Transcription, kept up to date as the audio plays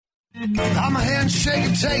I'm a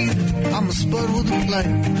handshake tater, I'm a spud with a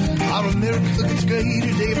plan. Our America gets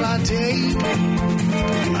greater day by day.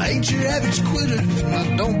 I ain't your average quitter,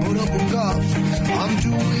 I don't put up with golf. I'm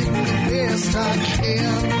doing the best I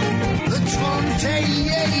can. The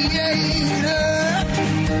Trump-tater,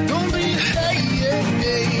 don't be a hater.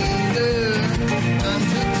 I'm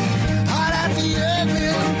just hot at the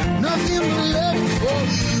oven, nothing but love for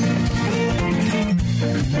you.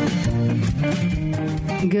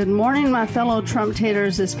 Good morning, my fellow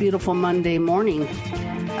Trump-taters, this beautiful Monday morning.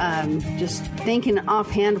 Just thinking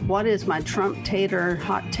offhand, what is my Trump-tater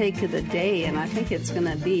hot take of the day? And I think it's going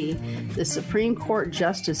to be the Supreme Court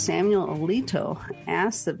Justice Samuel Alito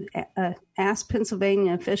asked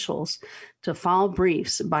Pennsylvania officials to file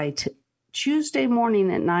briefs by Tuesday morning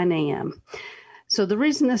at 9 a.m. So the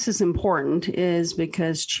reason this is important is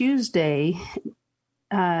because Tuesday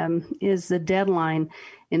is the deadline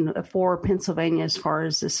for Pennsylvania as far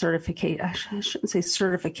as the certification. I shouldn't say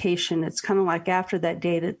certification. It's kind of like after that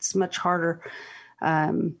date, it's much harder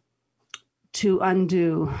to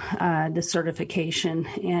undo the certification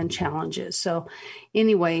and challenges. So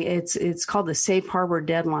anyway, it's called the safe harbor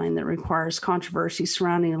deadline that requires controversy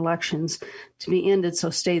surrounding elections to be ended so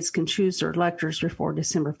states can choose their electors before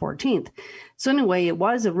December 14th. So anyway, it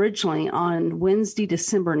was originally on Wednesday,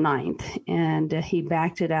 December 9th, and he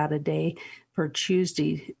backed it out a day for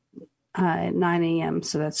Tuesday at 9 a.m.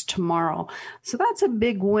 So that's tomorrow. So that's a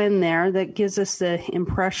big win there. That gives us the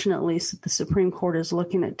impression, at least, that the Supreme Court is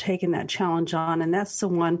looking at taking that challenge on. And that's the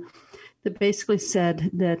one that basically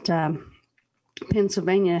said that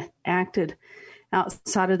Pennsylvania acted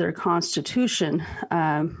outside of their constitution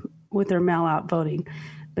with their mail-out voting,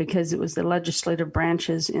 because it was the legislative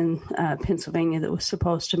branches in Pennsylvania that was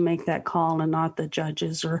supposed to make that call and not the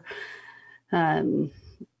judges or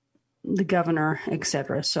the governor, et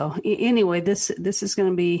cetera. So anyway, this is going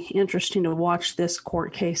to be interesting to watch this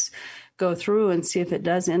court case go through and see if it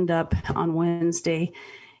does end up on Wednesday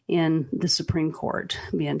in the Supreme Court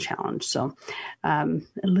being challenged. So a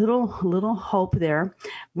little hope there.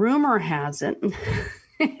 Rumor has it,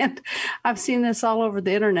 and I've seen this all over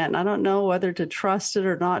the internet, and I don't know whether to trust it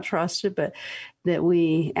or not trust it, but that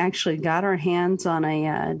we actually got our hands on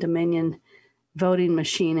a Dominion voting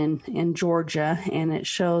machine in Georgia, and it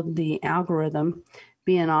showed the algorithm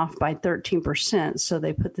being off by 13%. So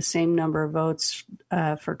they put the same number of votes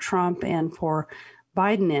for Trump and for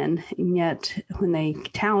Biden in, and yet when they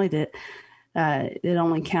tallied it, it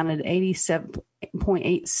only counted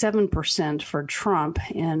 87.87% for Trump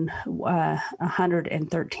and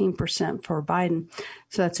 113% for Biden.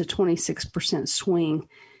 So that's a 26% swing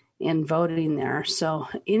in voting there. So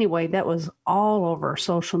anyway, that was all over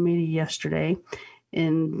social media yesterday,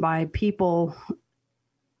 and by people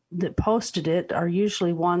that posted it are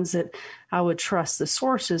usually ones that I would trust the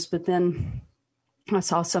sources. But then I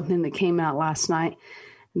saw something that came out last night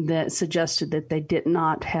that suggested that they did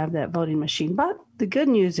not have that voting machine. But the good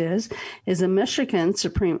news is a Michigan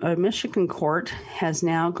court has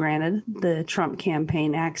now granted the Trump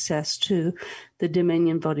campaign access to the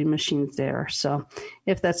Dominion voting machines there. So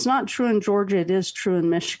if that's not true in Georgia, it is true in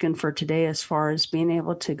Michigan for today, as far as being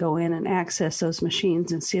able to go in and access those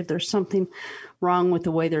machines and see if there's something wrong with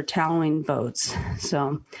the way they're tallying votes.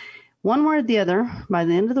 So one way or the other, by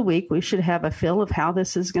the end of the week, we should have a feel of how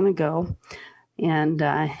this is going to go. And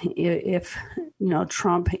if,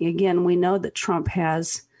 Trump, again, we know that Trump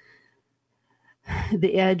has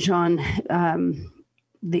the edge on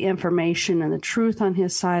the information and the truth on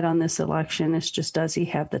his side on this election. It's just, does he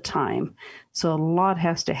have the time? So a lot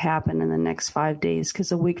has to happen in the next 5 days,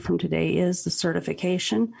 because a week from today is the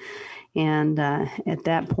certification. And at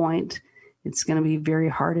that point, it's going to be very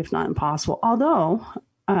hard, if not impossible. Although,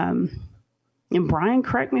 and Brian,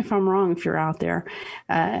 correct me if I'm wrong, if you're out there,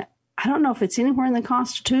 I don't know if it's anywhere in the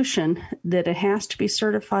Constitution that it has to be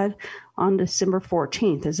certified on December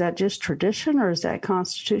 14th. Is that just tradition, or is that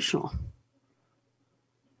constitutional?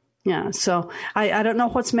 Yeah, so I don't know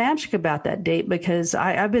what's magic about that date, because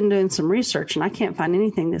I've been doing some research and I can't find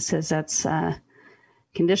anything that says that's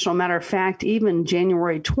conditional. Matter of fact, even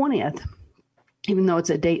January 20th, even though it's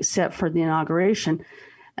a date set for the inauguration,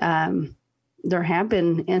 there have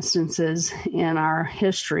been instances in our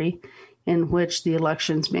history in which the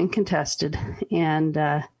election's been contested, and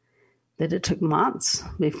that it took months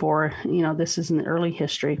before, this is in the early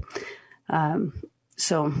history.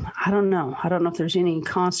 So I don't know. I don't know if there's any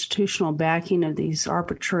constitutional backing of these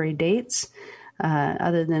arbitrary dates,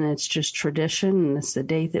 other than it's just tradition, and it's the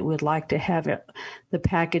date that we'd like to have the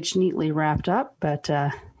package neatly wrapped up. But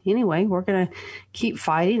anyway, we're going to keep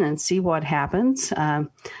fighting and see what happens.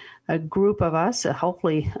 a group of us,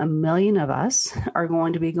 hopefully 1 million of us, are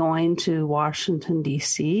going to be going to Washington,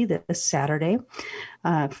 D.C. this Saturday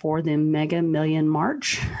for the Mega Million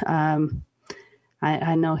March.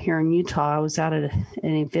 I know here in Utah, I was out at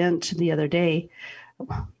an event the other day.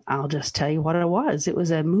 I'll just tell you what it was. It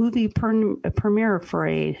was a movie premiere for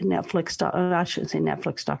a Netflix, I shouldn't say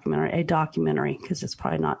Netflix documentary, a documentary, because it's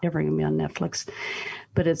probably not ever going to be on Netflix,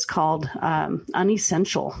 but it's called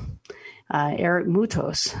Unessential. Eric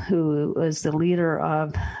Mutos, who was the leader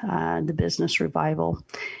of the Business Revival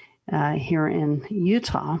here in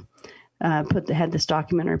Utah, had this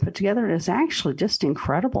documentary put together, and it's actually just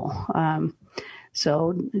incredible.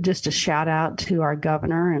 So just a shout out to our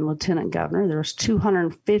governor and lieutenant governor. There's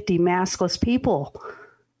 250 maskless people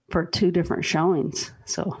for 2 different showings.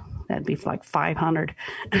 So that'd be like 500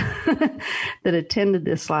 that attended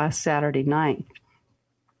this last Saturday night.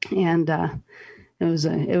 And it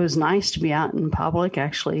was nice to be out in public,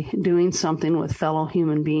 actually doing something with fellow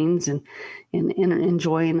human beings and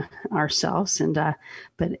enjoying ourselves. And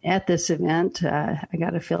but at this event, I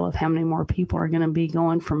got a feel of how many more people are going to be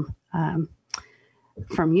going from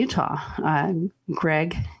Utah.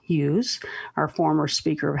 Greg Hughes, our former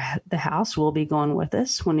Speaker of the House, will be going with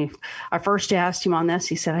us. When I first asked him on this,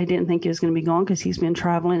 he said I didn't think he was going to be going because he's been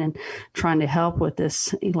traveling and trying to help with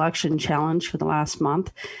this election challenge for the last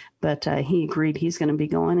month. But he agreed he's going to be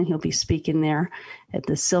going, and he'll be speaking there at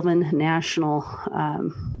the Sylvan National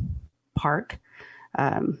Park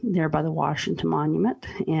there by the Washington Monument.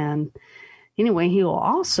 And anyway, he will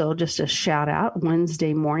also, just a shout out,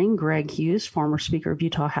 Wednesday morning, Greg Hughes, former Speaker of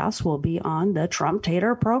Utah House, will be on the Trump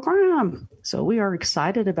Tater program. So we are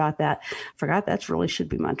excited about that. Forgot that really should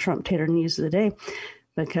be my Trump Tater news of the day,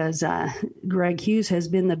 because Greg Hughes has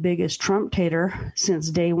been the biggest Trump Tater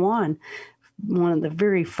since day one. One of the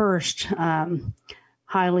very first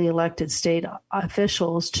highly elected state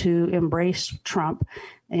officials to embrace Trump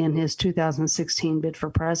in his 2016 bid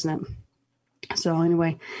for president. So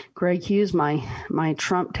anyway, Greg Hughes, my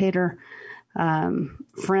Trump Tater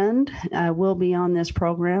friend, will be on this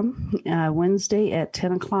program Wednesday at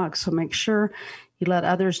 10 o'clock. So make sure you let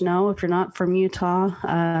others know. If you're not from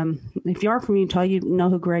Utah, if you are from Utah, you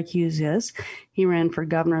know who Greg Hughes is. He ran for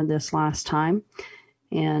governor this last time,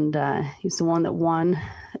 and he's the one that won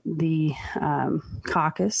the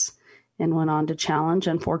caucus and went on to challenge.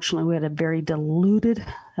 Unfortunately, we had a very diluted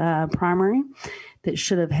primary that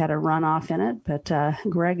should have had a runoff in it. But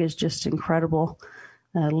Greg is just incredible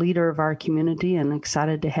leader of our community, and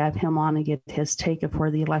excited to have him on and get his take of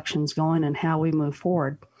where the election's going and how we move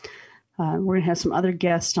forward. We're going to have some other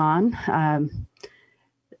guests on.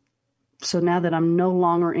 So now that I'm no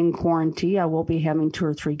longer in quarantine, I will be having 2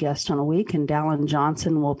 or 3 guests on a week, and Dallin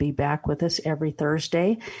Johnson will be back with us every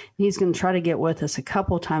Thursday. He's going to try to get with us a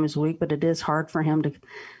couple times a week, but it is hard for him to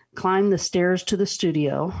climb the stairs to the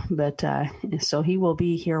studio. But so he will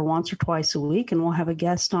be here once or twice a week, and we'll have a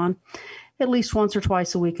guest on at least once or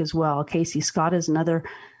twice a week as well. Casey Scott is another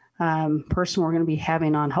person we're going to be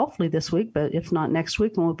having on hopefully this week, but if not next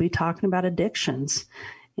week, and we'll be talking about addictions.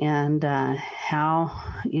 And how,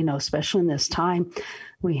 especially in this time,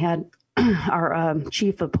 we had our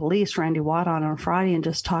chief of police, Randy Watt, on Friday and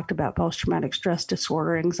just talked about post-traumatic stress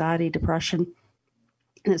disorder, anxiety, depression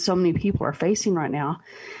that so many people are facing right now.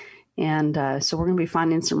 And so we're going to be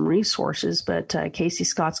finding some resources, but Casey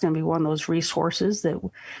Scott's going to be one of those resources that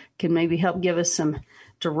can maybe help give us some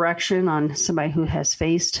direction on somebody who has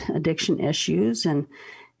faced addiction issues.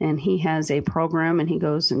 And he has a program, and he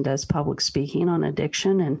goes and does public speaking on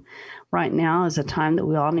addiction. And right now is a time that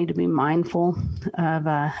we all need to be mindful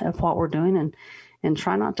of what we're doing and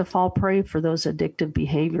try not to fall prey for those addictive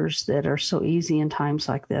behaviors that are so easy in times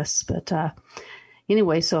like this. But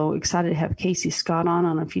anyway, so excited to have Casey Scott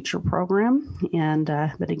on a future program. And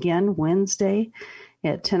but again, Wednesday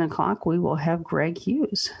at 10 o'clock, we will have Greg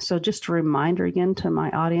Hughes. So just a reminder again to my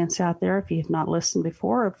audience out there, if you have not listened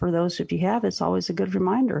before, or for those of you who have, it's always a good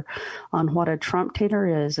reminder on what a Trump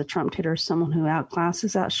Tater is. A Trump Tater is someone who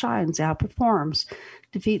outclasses, outshines, outperforms,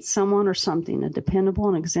 defeats someone or something, a dependable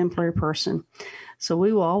and exemplary person. So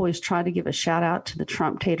we will always try to give a shout out to the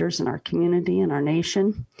Trump Taters in our community and our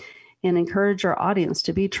nation, and encourage our audience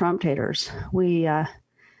to be Trump Taters.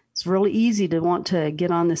 It's really easy to want to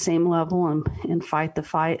get on the same level and fight the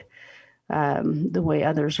fight the way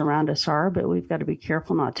others around us are, but we've got to be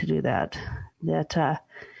careful not to do that. That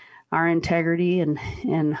our integrity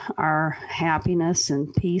and our happiness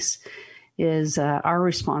and peace is our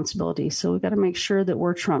responsibility. So we've got to make sure that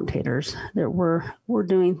we're Trump Taters, that we're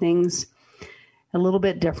doing things a little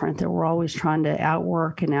bit different, that we're always trying to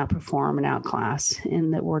outwork and outperform and outclass,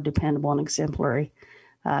 and that we're dependable and exemplary.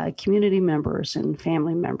 community members and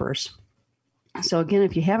family members. So again,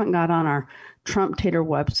 if you haven't got on our Trump Tater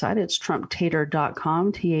website, it's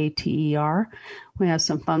trumptater.com, Tater. We have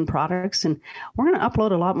some fun products, and we're going to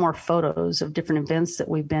upload a lot more photos of different events that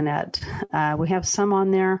we've been at. We have some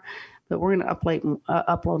on there, but we're going to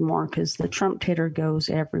upload more because the Trump Tater goes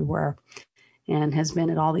everywhere and has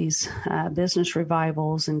been at all these business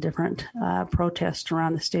revivals and different protests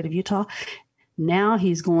around the state of Utah. Now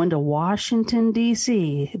he's going to Washington,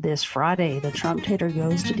 D.C. this Friday. The Trump Tater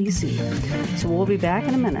goes to D.C. So we'll be back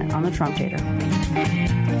in a minute on the Trump Tater.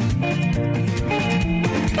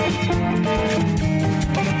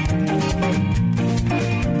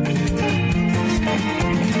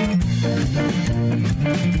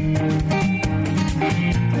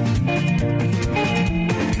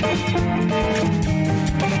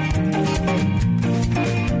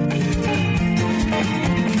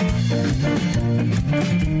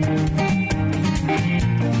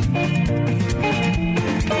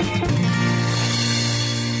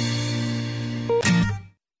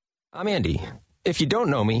 I'm Andy. If you don't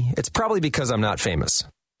know me, it's probably because I'm not famous.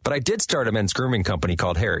 But I did start a men's grooming company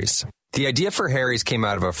called Harry's. The idea for Harry's came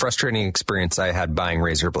out of a frustrating experience I had buying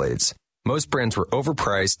razor blades. Most brands were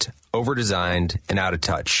overpriced, overdesigned, and out of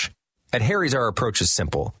touch. At Harry's, our approach is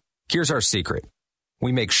simple. Here's our secret.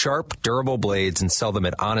 We make sharp, durable blades and sell them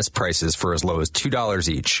at honest prices for as low as $2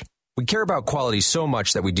 each. We care about quality so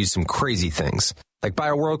much that we do some crazy things, like buy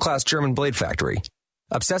a world-class German blade factory.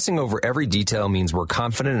 Obsessing over every detail means we're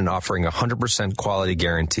confident in offering a 100% quality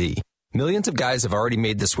guarantee. Millions of guys have already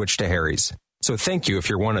made the switch to Harry's, so thank you if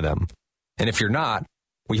you're one of them. And if you're not,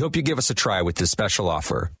 we hope you give us a try with this special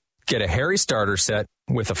offer. Get a Harry's starter set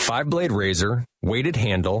with a 5-blade razor, weighted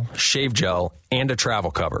handle, shave gel, and a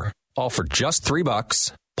travel cover, all for just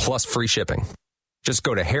 $3 plus free shipping. Just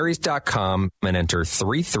go to harrys.com and enter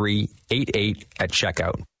 3388 at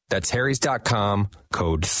checkout. That's harrys.com,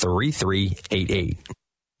 code 3388.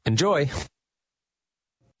 Enjoy.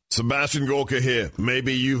 Sebastian Gorka here.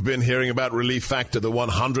 Maybe you've been hearing about Relief Factor, the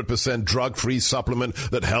 100% drug-free supplement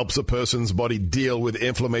that helps a person's body deal with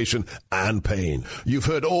inflammation and pain. You've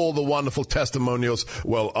heard all the wonderful testimonials.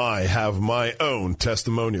 Well, I have my own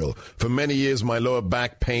testimonial. For many years, my lower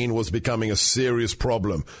back pain was becoming a serious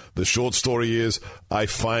problem. The short story is, I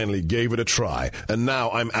finally gave it a try, and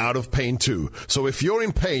now I'm out of pain too. So if you're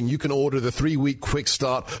in pain, you can order the 3-week quick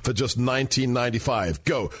start for just $19.95.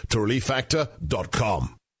 Go to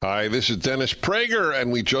relieffactor.com. Hi, this is Dennis Prager,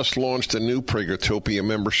 and we just launched a new Pragertopia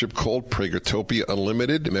membership called Pragertopia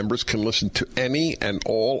Unlimited. Members can listen to any and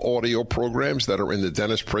all audio programs that are in the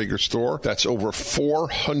Dennis Prager store. That's over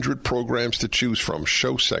 400 programs to choose from,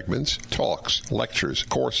 show segments, talks, lectures,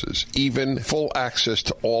 courses, even full access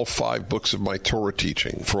to all 5 books of my Torah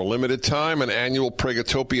teaching. For a limited time, an annual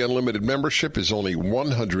Pragertopia Unlimited membership is only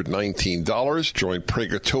 $119. Join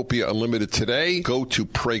Pragertopia Unlimited today. Go to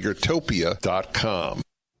Pragertopia.com.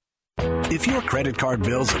 If your credit card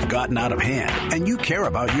bills have gotten out of hand and you care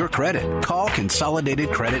about your credit, call Consolidated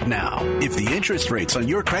Credit now. If the interest rates on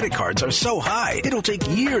your credit cards are so high, it'll take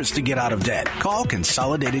years to get out of debt. Call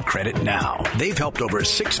Consolidated Credit now. They've helped over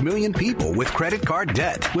 6 million people with credit card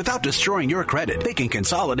debt. Without destroying your credit, they can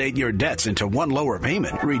consolidate your debts into one lower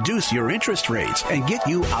payment, reduce your interest rates, and get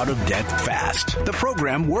you out of debt fast. The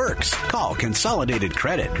program works. Call Consolidated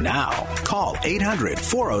Credit now. Call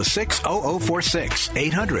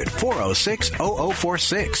 800-406-0046.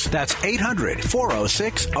 800-406-0046. That's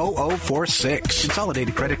 800-406-0046.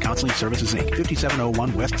 Consolidated Credit Counseling Services, Inc.,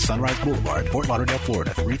 5701 West Sunrise Boulevard, Fort Lauderdale,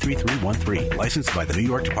 Florida, 33313. Licensed by the New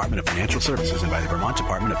York Department of Financial Services and by the Vermont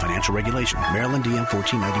Department of Financial Regulation. Maryland DM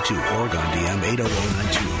 1492, Oregon DM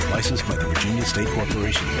 80092. Licensed by the Virginia State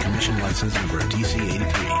Corporation. Commission license number DC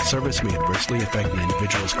 83. Service may adversely affect an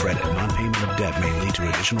individual's credit. Non-payment of debt may lead to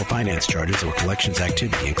additional finance charges or collections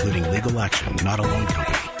activity, including legal action, not a loan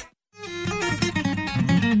company.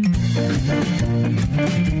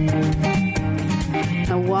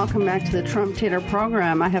 Welcome back to the Trump Tater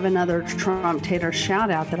program. I have another Trump Tater shout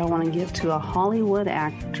out that I want to give to a Hollywood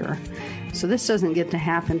actor. So this doesn't get to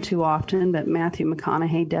happen too often, but Matthew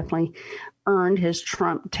McConaughey definitely earned his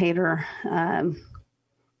Trump Tater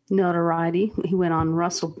notoriety. He went on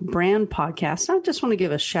Russell Brand podcast. I just want to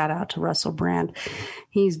give a shout out to Russell Brand.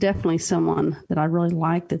 He's definitely someone that I really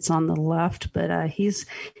like that's on the left, but he's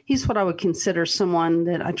what I would consider someone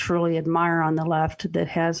that I truly admire on the left, that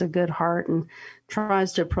has a good heart and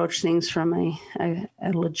tries to approach things from a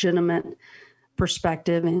legitimate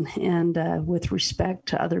perspective and with respect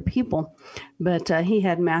to other people. But he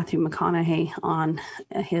had Matthew McConaughey on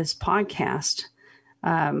his podcast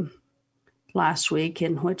last week,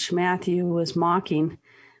 in which Matthew was mocking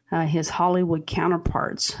his Hollywood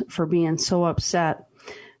counterparts for being so upset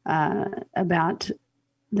about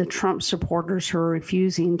the Trump supporters who are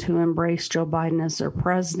refusing to embrace Joe Biden as their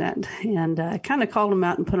president, and kind of called them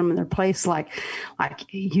out and put them in their place, like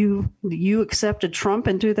you accepted Trump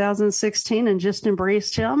in 2016 and just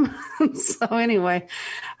embraced him. So anyway,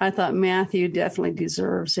 I thought Matthew definitely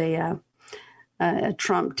deserves a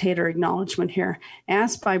Trump tater acknowledgement here.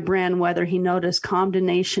 Asked by Brand whether he noticed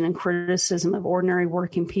condemnation and criticism of ordinary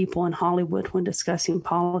working people in Hollywood when discussing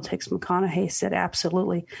politics, McConaughey said,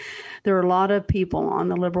 absolutely. There are a lot of people on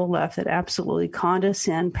the liberal left that absolutely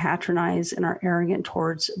condescend, patronize, and are arrogant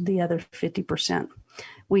towards the other 50%.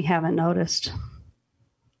 We haven't noticed.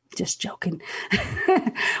 Just joking.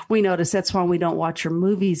 We notice. That's why we don't watch your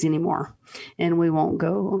movies anymore. And we won't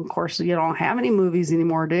go. Of course, you don't have any movies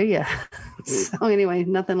anymore, do you? So anyway,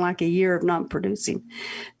 nothing like a year of not producing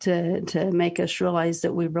to make us realize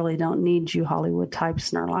that we really don't need you Hollywood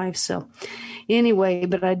types in our lives. So anyway,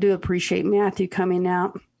 but I do appreciate Matthew coming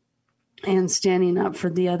out and standing up for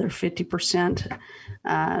the other 50%,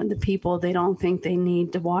 the people they don't think they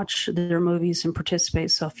need to watch their movies and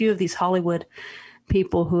participate. So a few of these Hollywood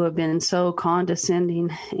people who have been so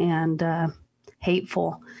condescending and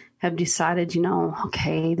hateful have decided,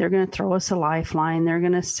 okay, they're going to throw us a lifeline. They're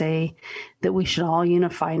going to say that we should all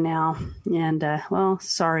unify now. And, well,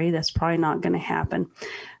 sorry, that's probably not going to happen.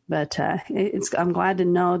 But I'm glad to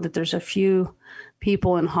know that there's a few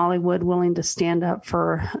people in Hollywood willing to stand up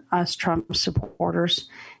for us Trump supporters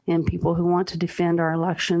and people who want to defend our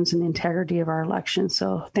elections and the integrity of our elections.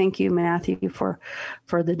 So thank you, Matthew, for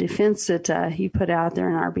the defense that you put out there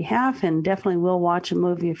on our behalf, and definitely will watch a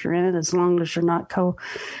movie if you're in it, as long as you're not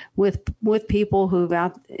with people who've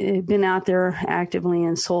been out there actively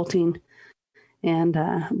insulting and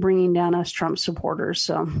bringing down us Trump supporters.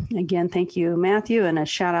 So again, thank you, Matthew, and a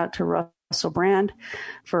shout out to Russell Brand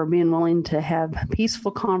for being willing to have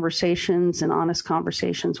peaceful conversations and honest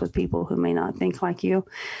conversations with people who may not think like you.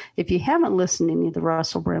 If you haven't listened to any of the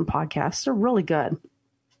Russell Brand podcasts, they're really good.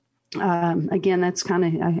 Again, that's kind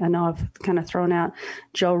of, I know I've kind of thrown out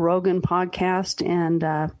Joe Rogan podcast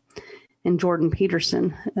and Jordan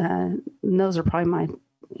Peterson. And those are probably my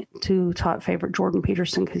two top favorite. Jordan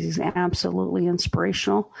Peterson, because he's absolutely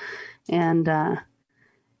inspirational, and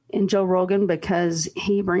Joe Rogan, because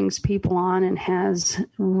he brings people on and has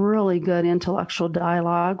really good intellectual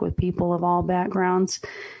dialogue with people of all backgrounds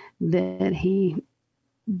that he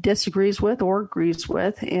disagrees with or agrees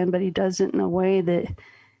with, but he does it in a way that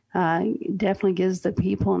definitely gives the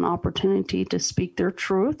people an opportunity to speak their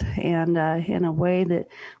truth, and in a way that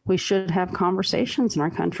we should have conversations in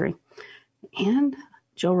our country. And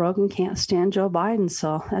Joe Rogan can't stand Joe Biden,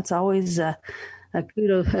 so that's always a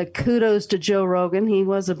kudos to Joe Rogan. He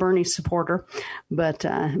was a Bernie supporter, but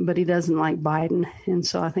he doesn't like Biden, and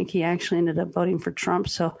so I think he actually ended up voting for Trump.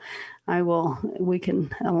 So we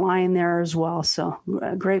can align there as well. So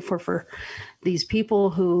grateful for these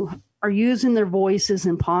people who are using their voices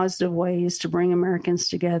in positive ways to bring Americans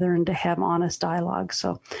together and to have honest dialogue.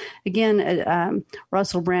 So again,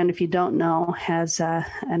 Russell Brand, if you don't know, has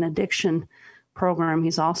an addiction program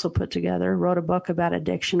he's also put together, wrote a book about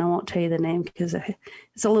addiction. I won't tell you the name because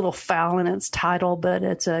it's a little foul in its title, but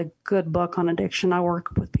it's a good book on addiction. I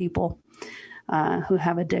work with people who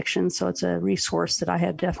have addiction, so it's a resource that I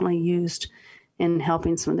have definitely used in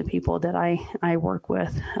helping some of the people that I work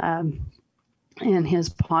with. And his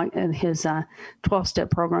 12-step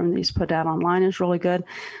program that he's put out online is really good.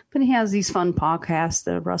 But he has these fun podcasts,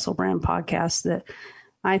 the Russell Brand podcasts, that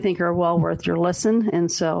I think are well worth your listen.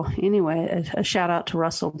 And so anyway, a shout out to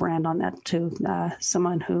Russell Brand on that too.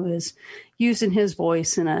 Someone who is using his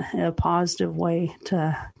voice in a positive way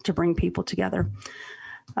to bring people together.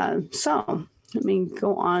 So let me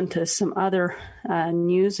go on to some other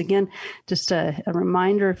news. Again, just a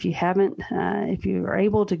reminder, if you are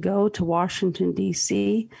able to go to Washington,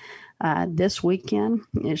 D.C., this weekend,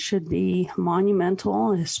 it should be a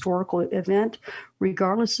monumental, historical event,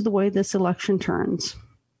 regardless of the way this election turns.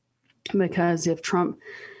 Because if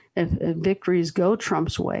victories go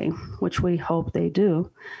Trump's way, which we hope they do,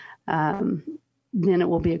 then it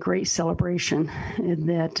will be a great celebration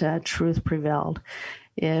that truth prevailed.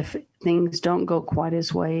 If things don't go quite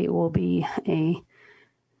his way, it will be a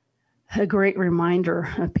great reminder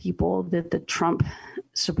of people that the Trump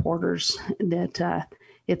supporters, that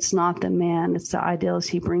it's not the man, it's the ideals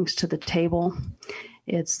he brings to the table.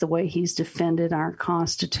 It's the way he's defended our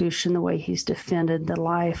Constitution, the way he's defended the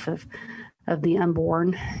life of of the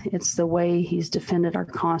unborn. It's the way he's defended our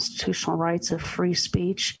constitutional rights of free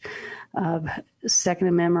speech, of Second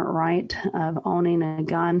Amendment right of owning a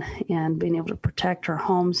gun and being able to protect our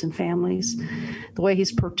homes and families, the way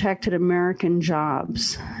he's protected American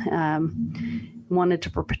jobs, wanted to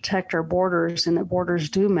protect our borders, and that borders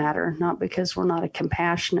do matter, not because we're not a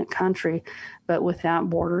compassionate country, but without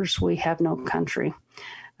borders, we have no country.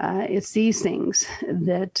 It's these things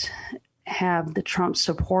that have the Trump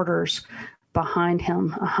supporters behind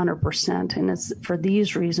him 100%. And it's for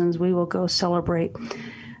these reasons we will go celebrate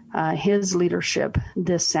his leadership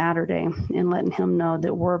this Saturday and letting him know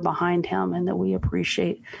that we're behind him and that we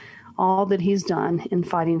appreciate all that he's done in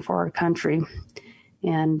fighting for our country,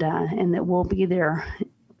 and that we'll be there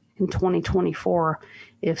in 2024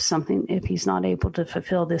 if he's not able to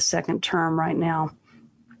fulfill this second term right now.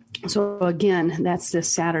 So again, that's this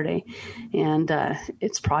Saturday, and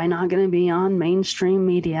it's probably not going to be on mainstream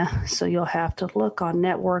media. So you'll have to look on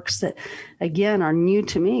networks that, again, are new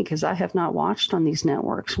to me because I have not watched on these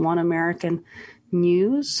networks. One American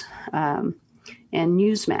News and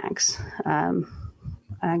Newsmax.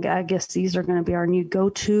 I guess these are going to be our new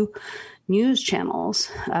go-to news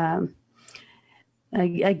channels.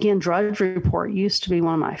 Again, Drudge Report used to be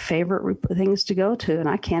one of my favorite things to go to, and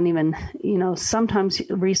I can't even, sometimes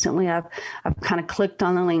recently I've kind of clicked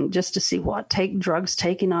on the link just to see what Drudge's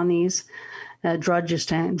taking on these. Drudge is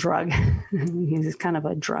a drug. He's kind of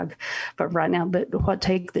a drug, but right now, what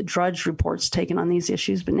take the Drudge Report's taking on these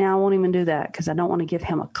issues, but now I won't even do that because I don't want to give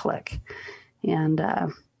him a click. And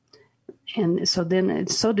so then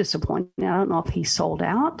it's so disappointing. I don't know if he sold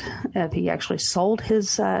out, if he actually sold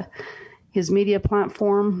his media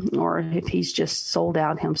platform, or if he's just sold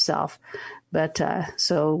out himself. But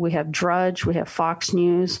so we have Drudge, we have Fox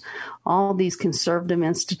News, all these conservative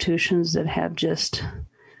institutions that have just,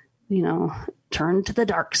 turned to the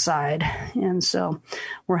dark side. And so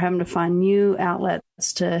we're having to find new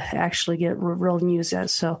outlets to actually get real news at.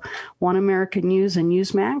 So One American News and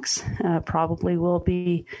Newsmax probably will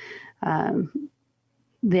be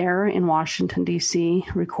there in Washington, D.C.,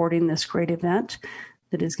 recording this great event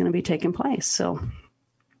that is going to be taking place. So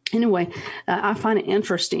anyway, I find it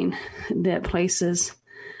interesting that places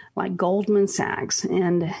like Goldman Sachs,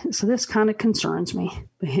 and so this kind of concerns me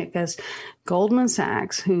because Goldman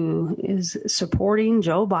Sachs, who is supporting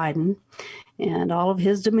Joe Biden and all of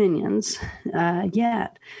his dominions,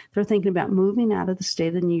 yet they're thinking about moving out of the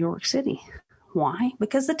state of New York City. Why?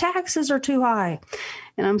 Because the taxes are too high.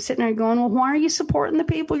 And I'm sitting there going, well, why are you supporting the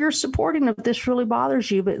people you're supporting if this really bothers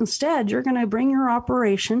you? But instead, you're going to bring your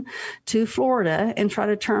operation to Florida and try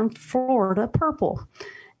to turn Florida purple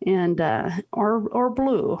and or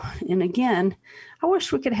blue. And again, I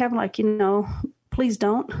wish we could have please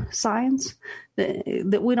don't signs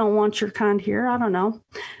that we don't want your kind here. I don't know.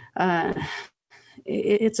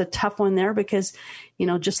 It's a tough one there because,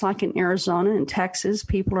 just like in Arizona and Texas,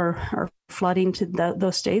 people are flooding to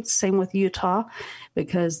those states. Same with Utah,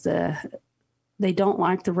 because they don't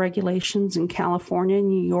like the regulations in California,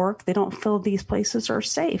 New York. They don't feel these places are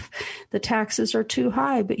safe. The taxes are too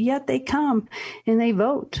high, but yet they come and they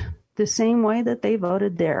vote the same way that they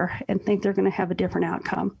voted there and think they're going to have a different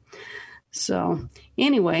outcome. So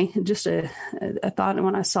anyway, just a thought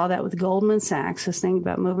when I saw that with Goldman Sachs, this thing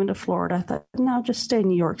about moving to Florida, I thought, no, just stay in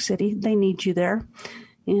New York City. They need you there.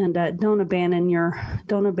 And don't abandon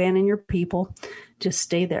your people. Just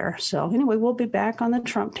stay there. So anyway, we'll be back on the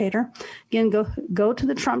Trump Tater. Again, go to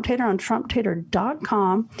the Trump Tater on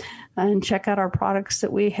TrumpTater.com and check out our products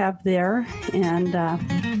that we have there. And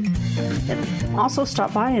also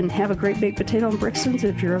stop by and have a great baked potato in Brixton's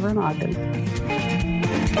if you're ever in Ogden.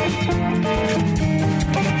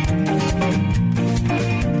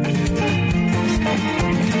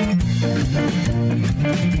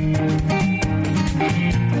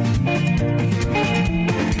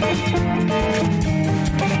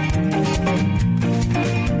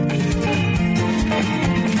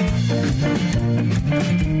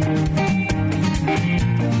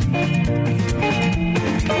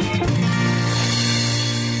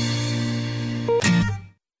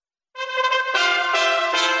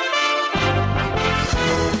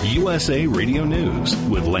 USA Radio News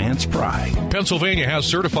with Lance Pry. Pennsylvania has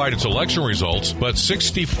certified its election results, but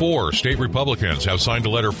 64 state Republicans have signed a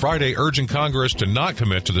letter Friday urging Congress to not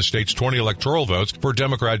commit to the state's 20 electoral votes for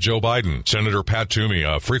Democrat Joe Biden. Senator Pat Toomey,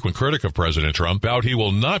 a frequent critic of President Trump, vowed he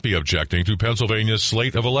will not be objecting to Pennsylvania's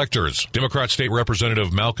slate of electors. Democrat State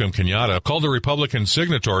Representative Malcolm Kenyatta called the Republican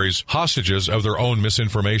signatories hostages of their own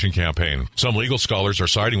misinformation campaign. Some legal scholars are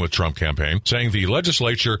siding with Trump campaign, saying the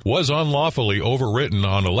legislature was unlawfully overwritten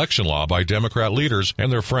on election law by Democrat leaders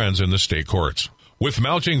and their friends in the state courts. With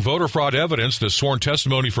mounting voter fraud evidence, the sworn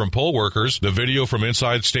testimony from poll workers, the video from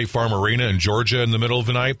inside State Farm Arena in Georgia in the middle of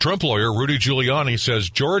the night, Trump lawyer Rudy Giuliani says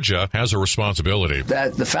Georgia has a responsibility.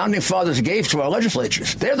 That the founding fathers gave to our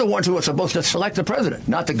legislatures. They're the ones who are supposed to select the president,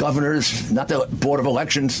 not the governors, not the Board of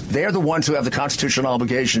Elections. They're the ones who have the constitutional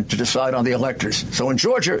obligation to decide on the electors. So in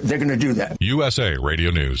Georgia, they're going to do that. USA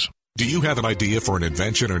Radio News. Do you have an idea for an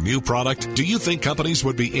invention or new product? Do you think companies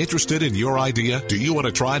would be interested in your idea? Do you want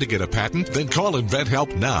to try to get a patent? Then call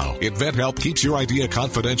InventHelp now. InventHelp keeps your idea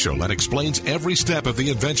confidential and explains every step of the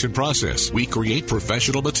invention process. We create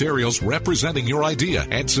professional materials representing your idea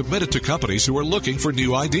and submit it to companies who are looking for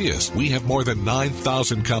new ideas. We have more than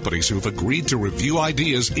 9,000 companies who've agreed to review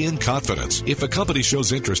ideas in confidence. If a company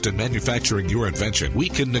shows interest in manufacturing your invention, we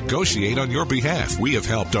can negotiate on your behalf. We have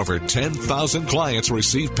helped over 10,000 clients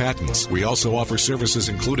receive patents. We also offer services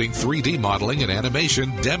including 3D modeling and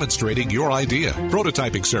animation demonstrating your idea,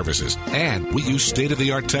 prototyping services, and we use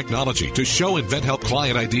state-of-the-art technology to show InventHelp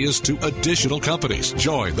client ideas to additional companies.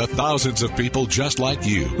 Join the thousands of people just like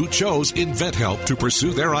you who chose InventHelp to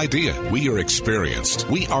pursue their idea. We are experienced.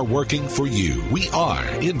 We are working for you. We are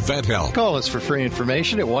InventHelp. Call us for free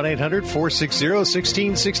information at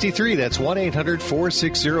 1-800-460-1663. That's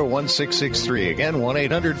 1-800-460-1663. Again,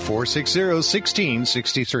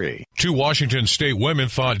 1-800-460-1663. Two Washington state women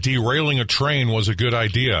thought derailing a train was a good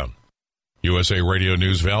idea. USA Radio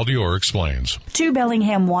News Val Dior explains. Two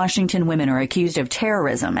Bellingham, Washington women are accused of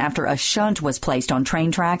terrorism after a shunt was placed on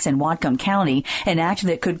train tracks in Whatcom County, an act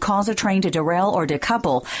that could cause a train to derail or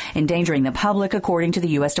decouple, endangering the public, according to the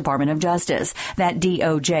U.S. Department of Justice. That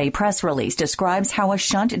DOJ press release describes how a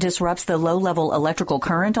shunt disrupts the low-level electrical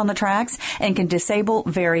current on the tracks and can disable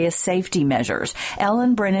various safety measures.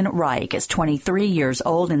 Ellen Brennan Reich is 23 years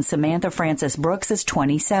old and Samantha Frances Brooks is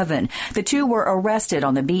 27. The two were arrested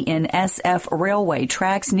on the BNSF railway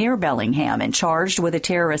tracks near Bellingham and charged with a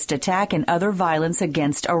terrorist attack and other violence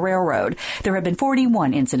against a railroad. There have been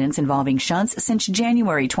 41 incidents involving shunts since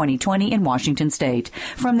January 2020 in Washington state.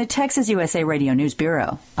 From the Texas USA Radio News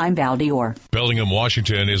Bureau, I'm Val Dior. Bellingham,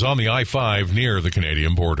 Washington is on the I-5 near the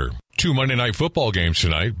Canadian border. Two Monday night football games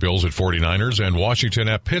tonight, Bills at 49ers and Washington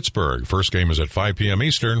at Pittsburgh. First game is at 5 p.m.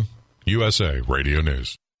 Eastern. USA Radio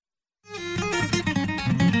News.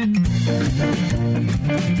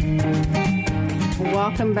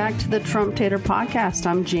 Welcome back to the Trump Tater Podcast.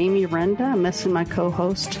 I'm Jamie Renda. I'm missing my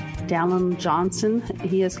co-host, Dallin Johnson.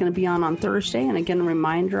 He is going to be on Thursday. And again, a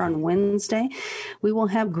reminder, on Wednesday, we will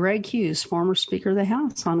have Greg Hughes, former Speaker of the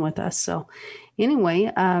House, on with us. So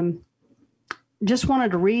anyway, just wanted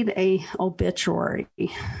to read a obituary.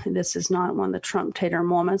 This is not one of the Trump Tater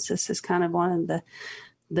moments. This is kind of one of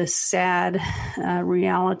the sad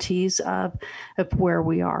realities of where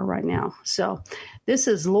we are right now. So this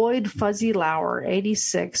is Lloyd Fuzzy Lauer,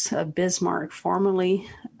 86, of Bismarck, formerly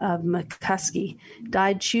of McCuskey,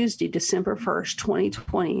 died Tuesday, December 1st,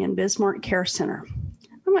 2020, in Bismarck Care Center.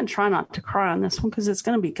 I'm going to try not to cry on this one because it's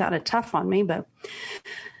going to be kind of tough on me, but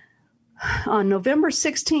on November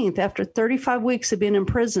 16th, after 35 weeks of being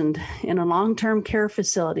imprisoned in a long-term care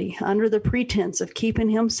facility under the pretense of keeping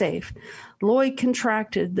him safe, Lloyd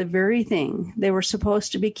contracted the very thing they were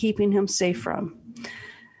supposed to be keeping him safe from.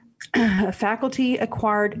 A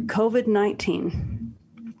faculty-acquired COVID-19.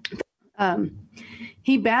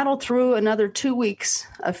 He battled through another 2 weeks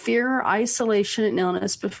of fear, isolation, and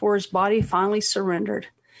illness before his body finally surrendered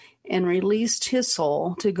and released his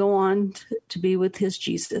soul to go on to be with his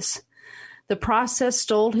Jesus. The process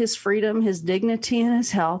stole his freedom, his dignity, and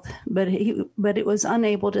his health, but it was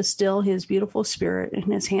unable to still his beautiful spirit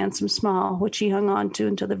and his handsome smile, which he hung on to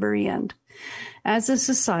until the very end. As a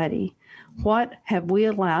society, what have we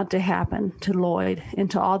allowed to happen to Lloyd and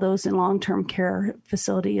to all those in long-term care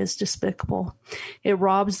facility is despicable. It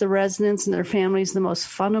robs the residents and their families the most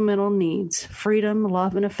fundamental needs, freedom,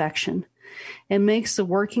 love, and affection, and makes the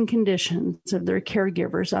working conditions of their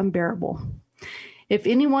caregivers unbearable. If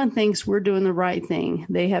anyone thinks we're doing the right thing,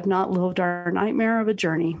 they have not lived our nightmare of a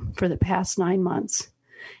journey for the past 9 months.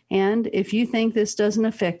 And if you think this doesn't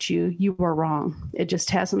affect you, you are wrong. It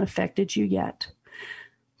just hasn't affected you yet.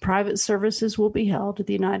 Private services will be held at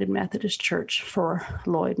the United Methodist Church for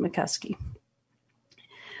Lloyd McCuskey.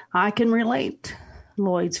 I can relate,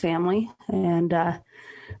 Lloyd's family, and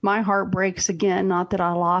my heart breaks again, not that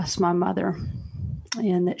I lost my mother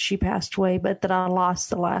and that she passed away, but that I lost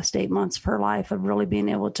the last 8 months of her life of really being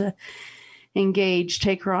able to engage,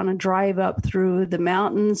 take her on a drive up through the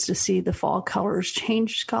mountains to see the fall colors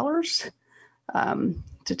change colors,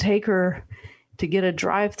 to take her to get a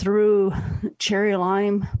drive through cherry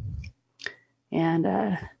lime.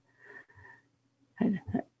 And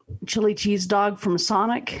chili cheese dog from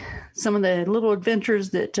Sonic, some of the little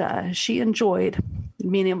adventures that she enjoyed,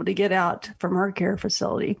 being able to get out from her care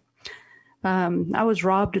facility. I was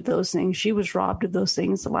robbed of those things. She was robbed of those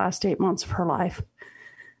things the last 8 months of her life.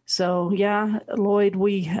 So, yeah, Lloyd,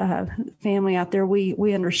 we, family out there,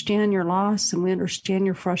 we understand your loss and we understand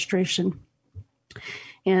your frustration.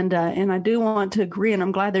 And I do want to agree, and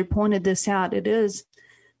I'm glad they pointed this out. It is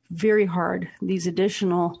very hard, these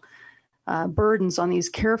additional burdens on these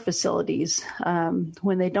care facilities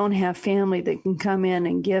when they don't have family that can come in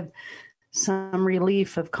and give some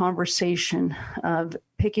relief of conversation, of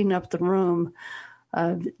picking up the room,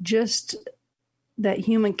 of just that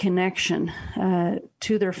human connection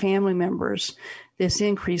to their family members. This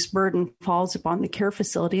increased burden falls upon the care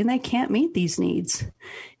facility, and they can't meet these needs.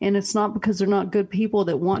 And it's not because they're not good people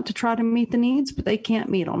that want to try to meet the needs, but they can't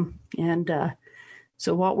meet them. And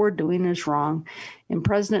so what we're doing is wrong. And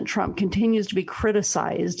President Trump continues to be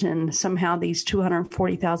criticized, and somehow these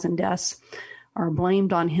 240,000 deaths are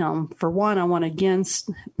blamed on him. For one, I want to again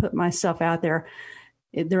put myself out there.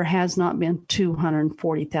 There has not been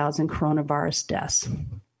 240,000 coronavirus deaths.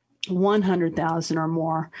 100,000 or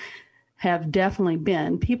more have definitely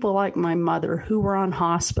been people like my mother who were on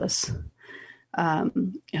hospice,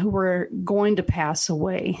 who were going to pass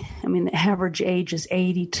away. I mean, the average age is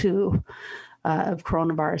 82 of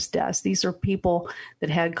coronavirus deaths. These are people that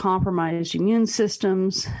had compromised immune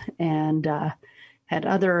systems and had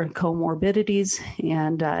other comorbidities.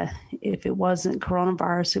 And if it wasn't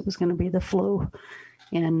coronavirus, it was going to be the flu.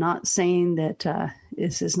 And not saying that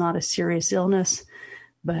this is not a serious illness,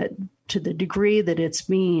 but to the degree that it's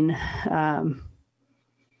being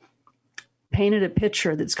painted a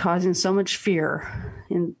picture that's causing so much fear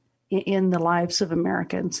in the lives of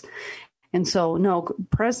Americans. And so, no,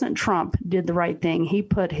 President Trump did the right thing. He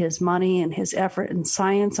put his money and his effort and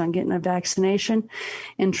science on getting a vaccination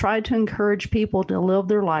and tried to encourage people to live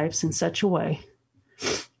their lives in such a way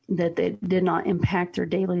that they did not impact their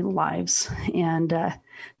daily lives. And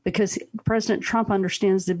because President Trump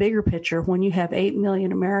understands the bigger picture, when you have 8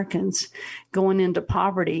 million Americans going into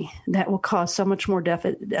poverty, that will cause so much more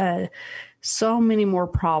so many more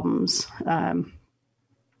problems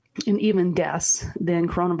and even deaths than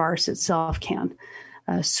coronavirus itself can.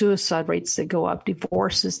 Suicide rates that go up,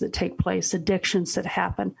 divorces that take place, addictions that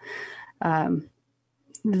happen.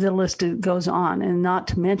 The list goes on, and not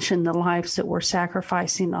to mention the lives that we're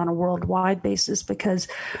sacrificing on a worldwide basis because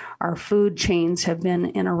our food chains have been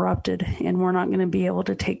interrupted, and we're not going to be able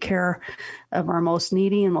to take care of our most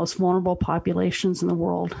needy and most vulnerable populations in the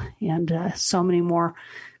world. And so many more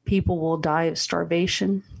people will die of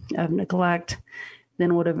starvation, of neglect,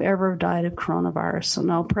 than would have ever died of coronavirus. So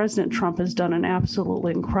no, President Trump has done an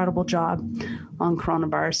absolutely incredible job on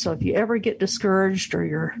coronavirus. So if you ever get discouraged or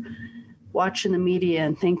you're watching the media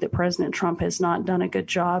and think that President Trump has not done a good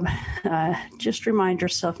job, just remind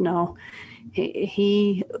yourself, no,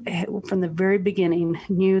 he from the very beginning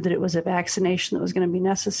knew that it was a vaccination that was going to be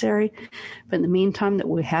necessary. But in the meantime, that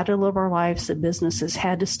we had to live our lives, the businesses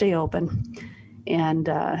had to stay open, and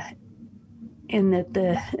that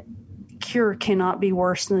the cure cannot be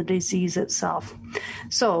worse than the disease itself.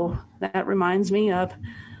 So that reminds me of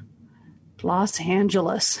Los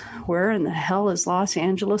Angeles. Where in the hell is Los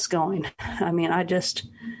Angeles going? I mean, I just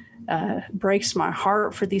breaks my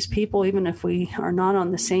heart for these people, even if we are not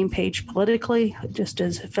on the same page politically, just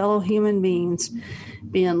as fellow human beings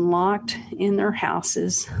being locked in their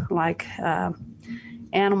houses like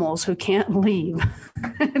animals who can't leave.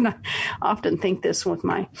 And I often think this with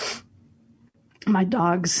my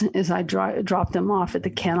dogs as I drop them off at the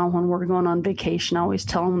kennel when we're going on vacation. I always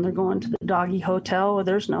tell them they're going to the doggy hotel.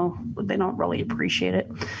 They don't really appreciate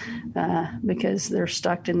it because they're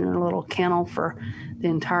stuck in their little kennel for the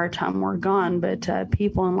entire time we're gone. But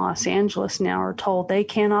people in Los Angeles now are told they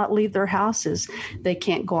cannot leave their houses. They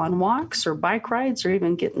can't go on walks or bike rides or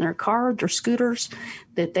even get in their cars or scooters,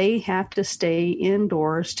 that they have to stay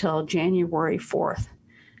indoors till January 4th.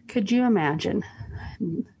 Could you imagine?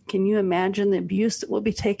 Can you imagine the abuse that will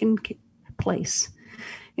be taking place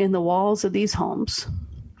in the walls of these homes?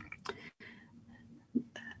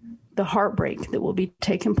 The heartbreak that will be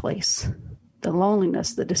taking place, the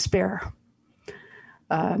loneliness, the despair.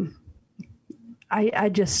 I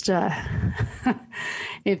just,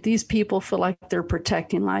 if these people feel like they're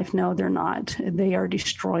protecting life, no, they're not. They are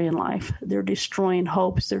destroying life. They're destroying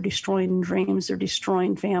hopes. They're destroying dreams. They're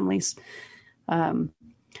destroying families.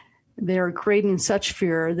 They're creating such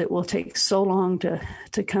fear that will take so long to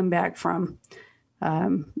come back from.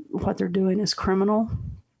 What they're doing is criminal.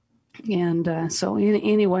 And so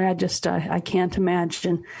anyway, I can't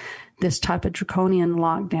imagine this type of draconian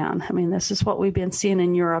lockdown. I mean, this is what we've been seeing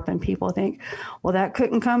in Europe, and people think, well, that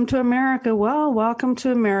couldn't come to America. Well, welcome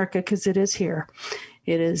to America, because it is here.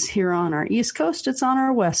 It is here on our East Coast. It's on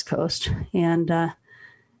our West Coast. And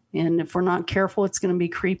if we're not careful, it's going to be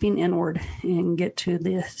creeping inward and get to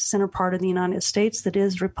the center part of the United States that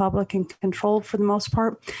is Republican controlled for the most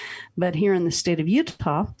part. But here in the state of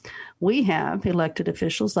Utah, we have elected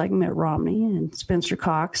officials like Mitt Romney and Spencer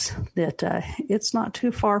Cox that it's not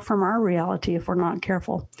too far from our reality if we're not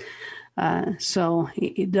careful. So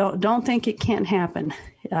don't think it can't happen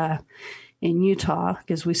in Utah,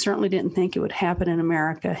 because we certainly didn't think it would happen in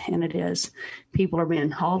America, and it is. People are being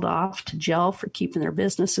hauled off to jail for keeping their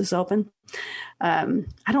businesses open. I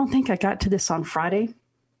don't think I got to this on Friday,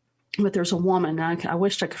 but there's a woman. I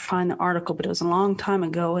wished I could find the article, but it was a long time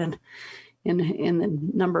ago, and in the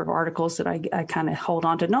number of articles that I kind of hold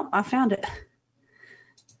on to. Nope, I found it.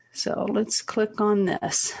 So let's click on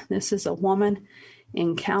this. This is a woman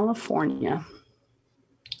in California,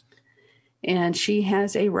 and she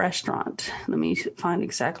has a restaurant. Let me find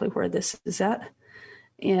exactly where this is at.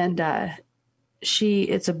 And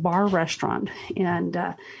it's a bar restaurant,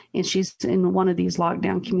 and she's in one of these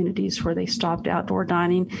lockdown communities where they stopped outdoor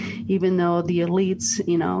dining, even though the elites,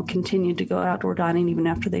 continued to go outdoor dining even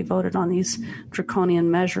after they voted on these draconian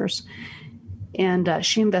measures. And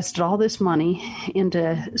she invested all this money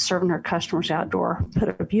into serving her customers outdoor, put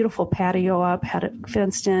a beautiful patio up, had it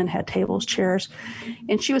fenced in, had tables, chairs,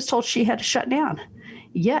 and she was told she had to shut down.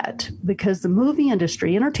 Yet, because the movie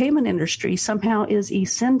industry, entertainment industry somehow is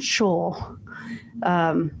essential,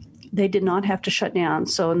 they did not have to shut down.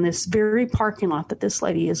 So in this very parking lot that this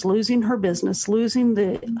lady is losing her business, losing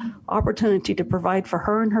the opportunity to provide for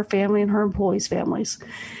her and her family and her employees' families,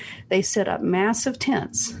 they set up massive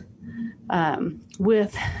tents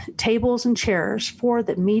with tables and chairs for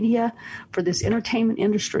the media, for this entertainment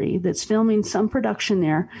industry that's filming some production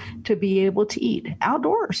there, to be able to eat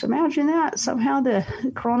outdoors. Imagine that. Somehow the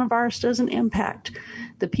coronavirus doesn't impact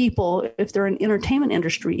the people if they're in entertainment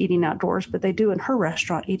industry eating outdoors, but they do in her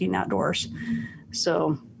restaurant eating outdoors.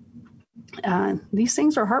 So these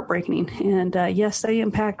things are heartbreaking. And yes, they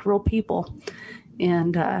impact real people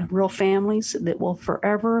and real families that will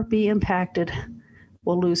forever be impacted,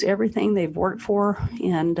 will lose everything they've worked for,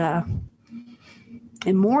 and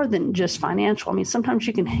more than just financial. I mean, sometimes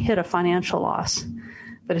you can hit a financial loss,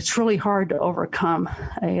 but it's really hard to overcome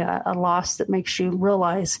a loss that makes you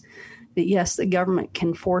realize that, yes, the government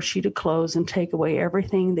can force you to close and take away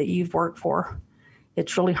everything that you've worked for.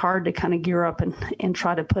 It's really hard to kind of gear up and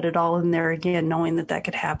try to put it all in there again, knowing that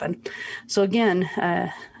could happen. So again,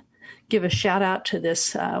 give a shout out to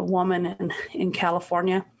this woman in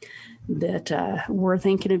California, that we're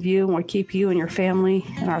thinking of you, and we'll keep you and your family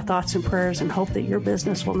in our thoughts and prayers, and hope that your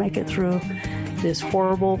business will make it through this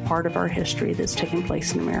horrible part of our history that's taking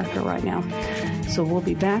place in America right now. So we'll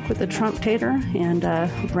be back with the Trump-tator and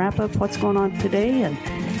wrap up what's going on today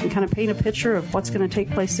and kind of paint a picture of what's going to take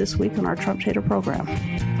place this week on our Trump-tator program.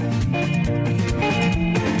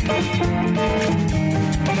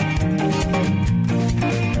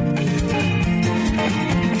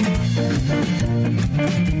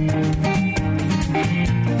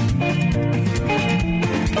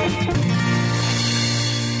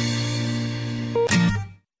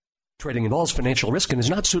 Trading involves financial risk and is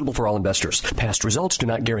not suitable for all investors. Past results do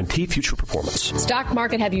not guarantee future performance. Stock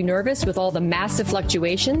market have you nervous with all the massive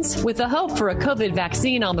fluctuations? With the hope for a COVID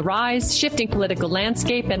vaccine on the rise, shifting political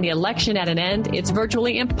landscape, and the election at an end, it's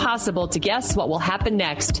virtually impossible to guess what will happen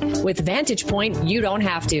next. With Vantage Point, you don't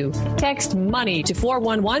have to. Text MONEY to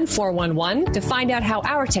 411-411 to find out how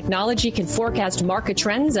our technology can forecast market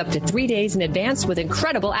trends up to 3 days in advance with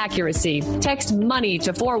incredible accuracy. Text MONEY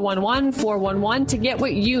to 411-411 to get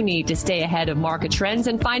what you need to stay ahead of market trends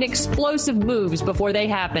and find explosive moves before they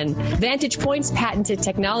happen. Vantage Point's patented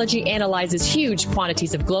technology analyzes huge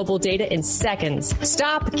quantities of global data in seconds.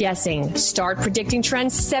 Stop guessing. Start predicting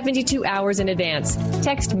trends 72 hours in advance.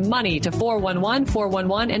 Text MONEY to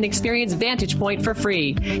 411-411 and experience Vantage Point for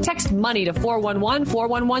free. Text MONEY to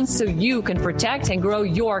 411-411 so you can protect and grow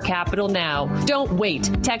your capital now. Don't wait.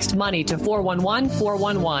 Text MONEY to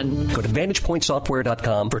 411-411. Go to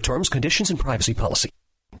VantagePointSoftware.com for terms, conditions, and privacy policy.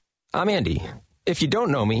 I'm Andy. If you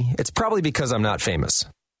don't know me, it's probably because I'm not famous.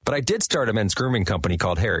 But I did start a men's grooming company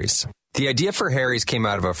called Harry's. The idea for Harry's came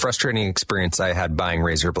out of a frustrating experience I had buying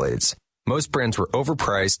razor blades. Most brands were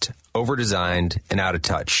overpriced, overdesigned, and out of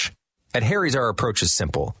touch. At Harry's, our approach is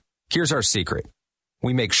simple. Here's our secret.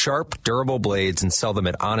 We make sharp, durable blades and sell them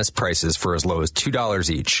at honest prices for as low as $2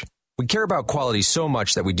 each. We care about quality so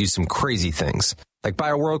much that we do some crazy things, like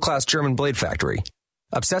buy a world-class German blade factory.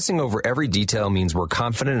 Obsessing over every detail means we're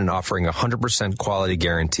confident in offering a 100% quality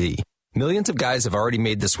guarantee. Millions of guys have already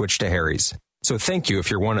made the switch to Harry's, so thank you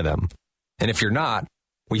if you're one of them. And if you're not,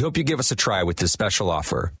 we hope you give us a try with this special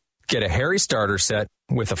offer. Get a Harry starter set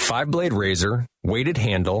with a 5-blade razor, weighted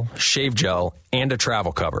handle, shave gel, and a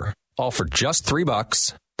travel cover. All for just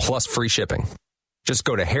 $3 plus free shipping. Just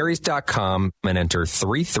go to harrys.com and enter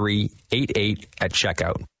 3388 at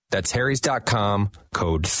checkout. That's harrys.com,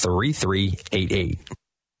 code 3388.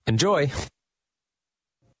 Enjoy.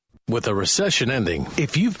 With a recession ending,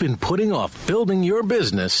 if you've been putting off building your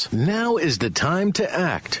business, now is the time to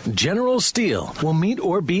act. General Steel will meet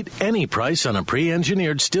or beat any price on a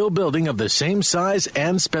pre-engineered steel building of the same size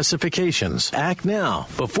and specifications. Act now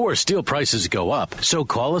before steel prices go up. So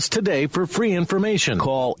call us today for free information.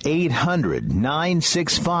 Call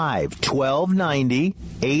 800-965-1290.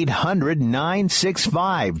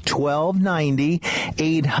 800-965-1290.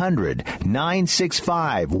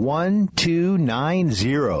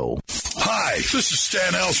 800-965-1290. Hi, this is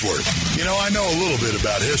Stan Ellsworth. You know, I know a little bit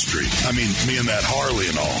about history. I mean, me and that Harley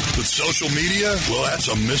and all. But social media, well, that's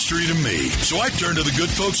a mystery to me. So I turned to the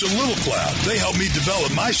good folks at Little Cloud. They helped me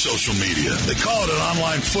develop my social media. They call it an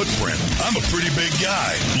online footprint. I'm a pretty big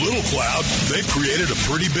guy. Little Cloud, they've created a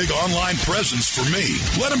pretty big online presence for me.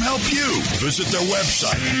 Let them help you. Visit their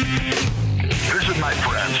website. Visit my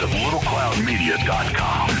friends at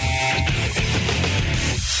littlecloudmedia.com.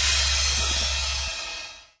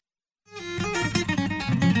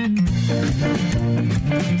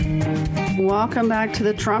 Welcome back to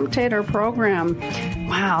the Trump Tater program.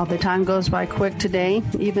 Wow, the time goes by quick today,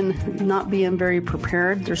 even not being very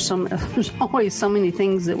prepared. There's always so many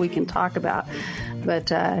things that we can talk about,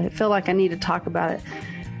 but I feel like I need to talk about it.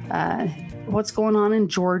 What's going on in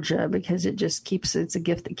Georgia, because it's a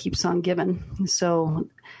gift that keeps on giving. So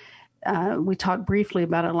we talked briefly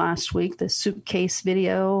about it last week, the suitcase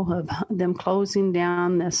video of them closing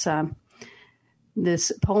down this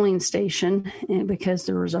polling station because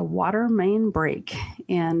there was a water main break.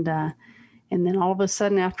 And then all of a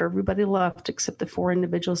sudden, after everybody left, except the 4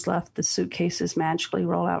 individuals left, the suitcases magically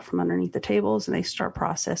roll out from underneath the tables and they start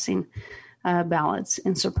processing ballots.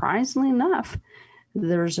 And surprisingly enough,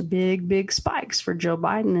 there's a big spikes for Joe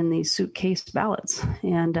Biden in these suitcase ballots.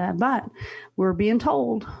 And but we're being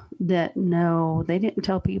told that no, they didn't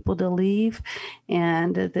tell people to leave,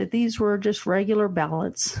 and that these were just regular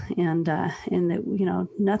ballots, and that, you know,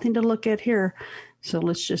 nothing to look at here. So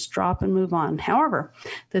let's just drop and move on. However,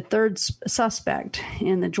 the third suspect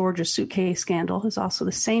in the Georgia suitcase scandal is also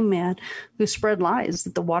the same man who spread lies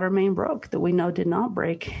that the water main broke, that we know did not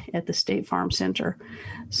break at the State Farm Center.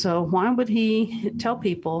 So why would he tell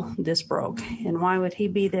people this broke? And why would he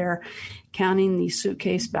be there counting these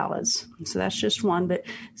suitcase ballots? So that's just one. But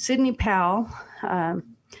Sidney Powell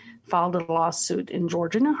filed a lawsuit in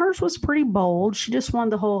Georgia. Now, hers was pretty bold. She just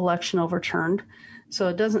wanted the whole election overturned. So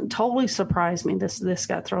it doesn't totally surprise me this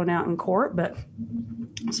got thrown out in court. But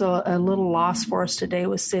so a little loss for us today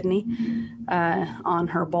was Sidney on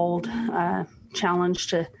her bold challenge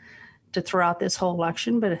to throw out this whole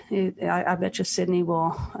election. But I bet you Sidney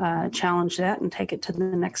will challenge that and take it to the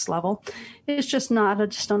next level. It's just not. I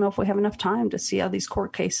just don't know if we have enough time to see how these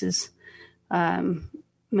court cases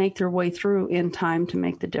make their way through in time to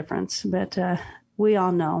make the difference. But we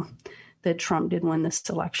all know that Trump did win this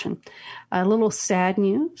election. A little sad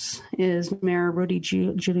news is Mayor Rudy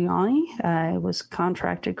Giuliani was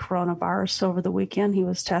contracted coronavirus over the weekend. He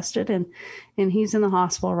was tested and he's in the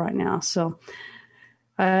hospital right now. So,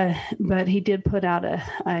 but he did put out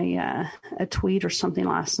a tweet or something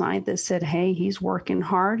last night that said, "Hey, he's working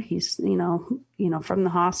hard. He's you know from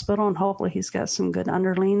the hospital, and hopefully he's got some good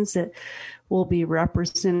underlings that will be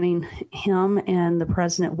representing him and the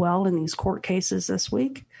president well in these court cases this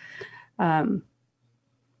week."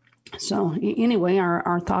 So anyway,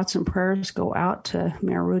 our thoughts and prayers go out to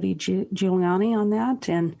Mayor Rudy Giuliani on that,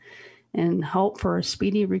 and hope for a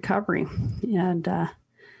speedy recovery. And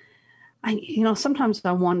sometimes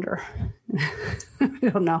I wonder, I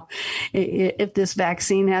don't know, if this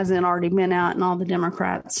vaccine hasn't already been out and all the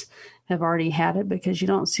Democrats have already had it, because you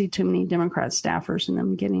don't see too many Democrat staffers and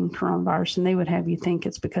them getting coronavirus, and they would have you think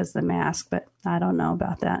it's because of the mask, but I don't know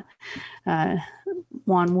about that.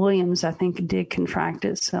 Juan Williams, I think, did contract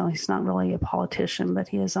it, so he's not really a politician, but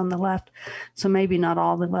he is on the left. So maybe not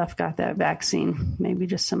all the left got that vaccine. Maybe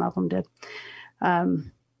just some of them did. Let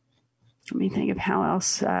me think of how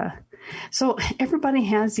else. So everybody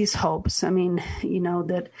has these hopes. I mean,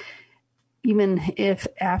 that even if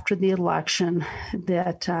after the election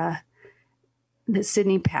that that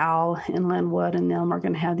Sidney Powell and Lin Wood and them are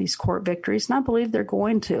going to have these court victories, and I believe they're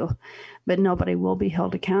going to, but nobody will be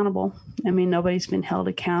held accountable. I mean, nobody's been held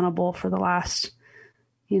accountable for the last,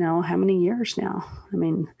 how many years now? I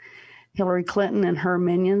mean, Hillary Clinton and her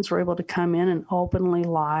minions were able to come in and openly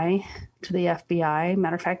lie to the FBI.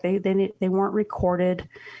 Matter of fact, they weren't recorded.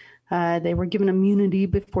 They were given immunity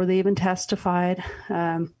before they even testified.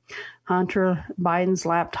 Hunter Biden's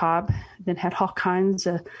laptop that had all kinds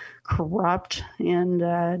of corrupt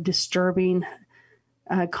and disturbing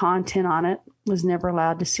content on it was never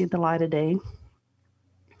allowed to see the light of day.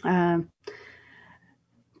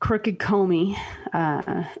 Crooked Comey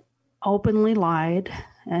openly lied,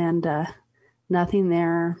 and nothing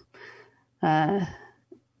there.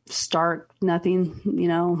 Stark, nothing,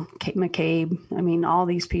 McCabe. I mean, all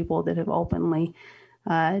these people that have openly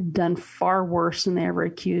done far worse than they ever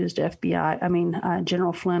accused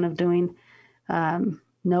General Flynn of doing,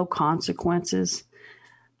 no consequences.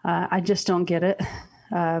 I just don't get it.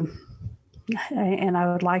 And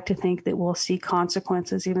I would like to think that we'll see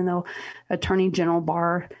consequences, even though Attorney General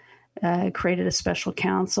Barr created a special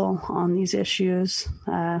counsel on these issues.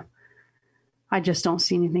 I just don't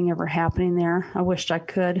see anything ever happening there. I wished I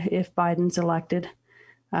could if Biden's elected.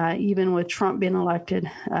 Even with Trump being elected,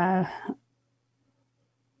 I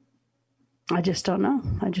just don't know.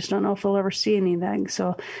 I just don't know if we'll ever see anything.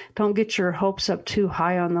 So don't get your hopes up too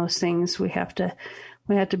high on those things. We have to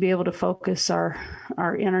be able to focus our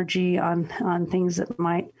energy on things that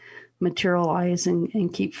might materialize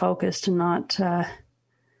and keep focused and not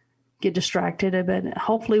get distracted. But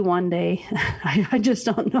hopefully one day, I just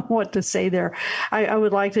don't know what to say there. I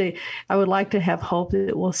would like to have hope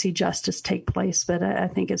that we'll see justice take place, but I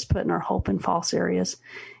think it's putting our hope in false areas.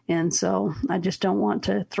 And so I just don't want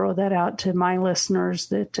to throw that out to my listeners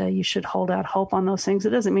that you should hold out hope on those things. It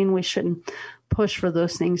doesn't mean we shouldn't push for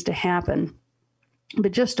those things to happen,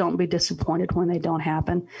 but just don't be disappointed when they don't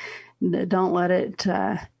happen. Don't let it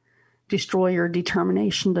destroy your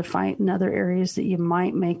determination to fight in other areas that you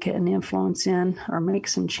might make an influence in or make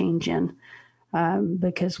some change in,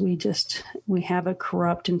 because we have a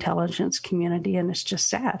corrupt intelligence community, and it's just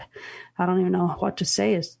sad. I don't even know what to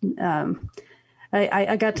say.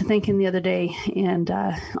 I got to thinking the other day and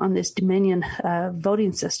on this Dominion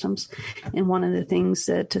voting systems, and one of the things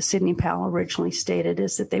that Sidney Powell originally stated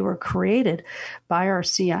is that they were created by our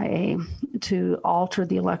CIA to alter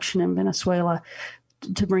the election in Venezuela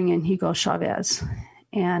to bring in Hugo Chavez.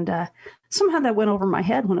 And somehow that went over my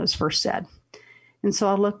head when it was first said. And so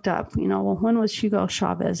I looked up, when was Hugo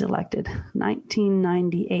Chavez elected?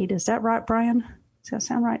 1998. Is that right, Brian? Does that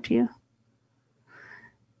sound right to you?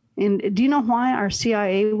 And do you know why our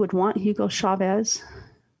CIA would want Hugo Chavez?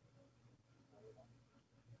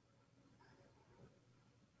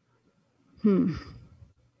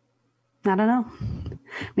 I don't know.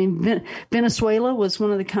 I mean, Venezuela was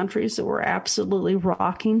one of the countries that were absolutely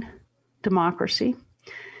rocking democracy.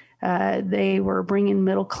 They were bringing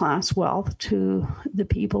middle-class wealth to the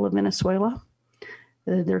people of Venezuela.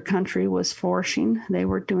 Their country was flourishing. They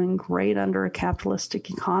were doing great under a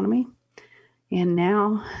capitalistic economy. And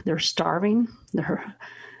now they're starving.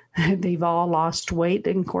 They've all lost weight.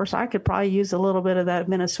 And, of course, I could probably use a little bit of that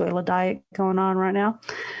Venezuela diet going on right now.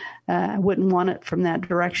 I wouldn't want it from that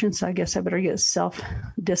direction, so I guess I better get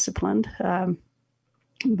self-disciplined.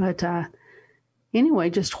 But anyway,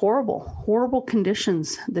 just horrible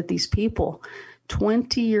conditions that these people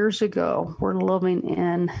 20 years ago were living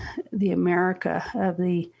in the America of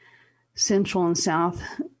the Central and South,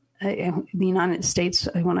 the United States.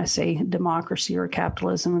 When I say democracy or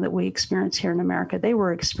capitalism that we experience here in America, they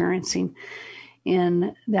were experiencing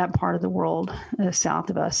in that part of the world south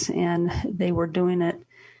of us, and they were doing it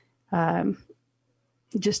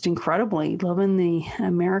just incredibly, living the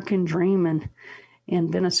American dream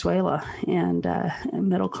in Venezuela, and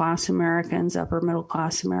middle-class Americans, upper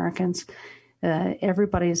middle-class Americans,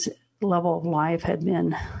 everybody's level of life had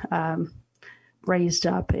been raised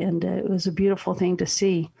up, and it was a beautiful thing to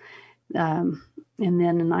see. And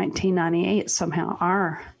then in 1998, somehow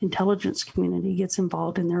our intelligence community gets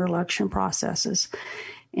involved in their election processes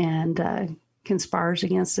and conspires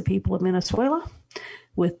against the people of Venezuela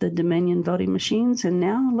with the Dominion voting machines. And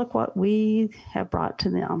now look what we have brought to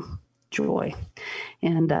them, joy.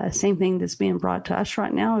 And same thing that's being brought to us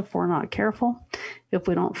right now if we're not careful, if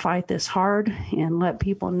we don't fight this hard and let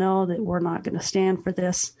people know that we're not going to stand for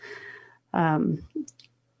this.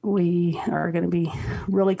 We are going to be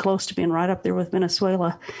really close to being right up there with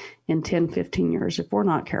Venezuela in 10, 15 years if we're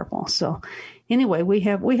not careful. So anyway, we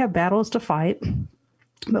have battles to fight,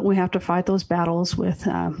 but we have to fight those battles with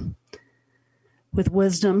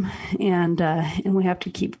wisdom, and we have to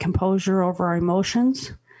keep composure over our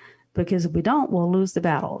emotions, because if we don't, we'll lose the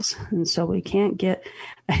battles. And so we can't get.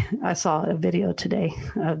 I saw a video today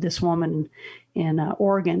of this woman in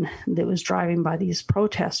Oregon that was driving by these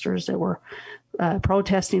protesters that were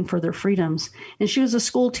protesting for their freedoms, and she was a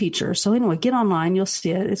school teacher. So anyway, get online, you'll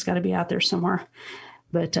see it. It's got to be out there somewhere.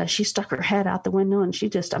 But she stuck her head out the window, and she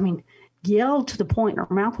just, yelled to the point her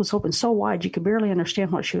mouth was open so wide you could barely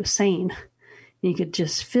understand what she was saying. You could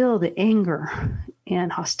just feel the anger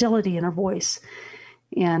and hostility in her voice.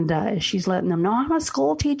 And she's letting them know, I'm a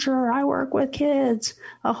school teacher. I work with kids.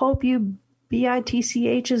 I hope you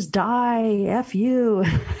bitchs die. F you.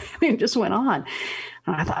 It just went on.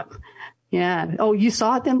 And I thought, yeah. Oh, you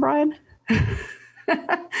saw it then, Brian?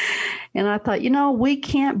 And I thought, we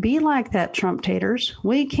can't be like that, Trump taters.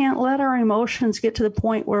 We can't let our emotions get to the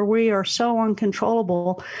point where we are so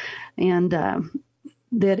uncontrollable and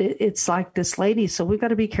that it's like this lady. So we've got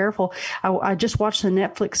to be careful. I just watched the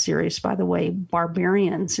Netflix series, by the way,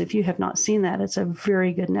 Barbarians. If you have not seen that, it's a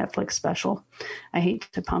very good Netflix special. I hate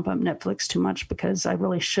to pump up Netflix too much because I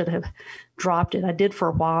really should have dropped it. I did for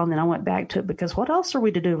a while, and then I went back to it because what else are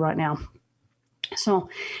we to do right now? So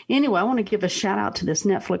anyway, I want to give a shout out to this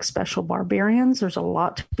Netflix special, Barbarians. There's a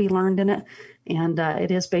lot to be learned in it, and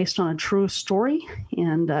it is based on a true story,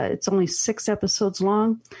 and it's only 6 episodes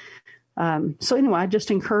long. So anyway, I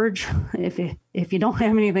just encourage, if you don't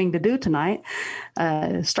have anything to do tonight,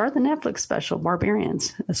 start the Netflix special,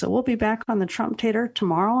 Barbarians. So we'll be back on the Trump Tater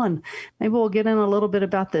tomorrow, and maybe we'll get in a little bit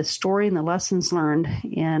about the story and the lessons learned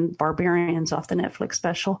in Barbarians off the Netflix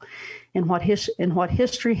special, and what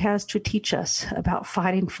history has to teach us about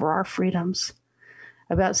fighting for our freedoms,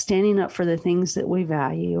 about standing up for the things that we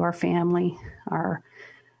value, our family, our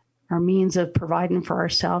means of providing for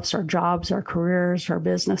ourselves, our jobs, our careers, our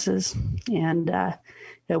businesses, and at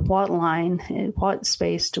what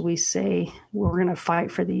space do we say we're going to fight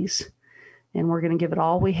for these, and we're going to give it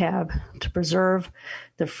all we have to preserve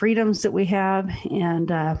the freedoms that we have.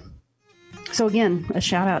 And so again, a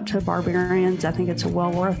shout out to Barbarians. I think it's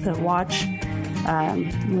well worth a watch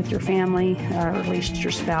with your family, or at least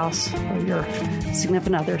your spouse or your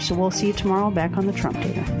significant other. So we'll see you tomorrow back on the Trump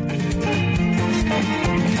Tater.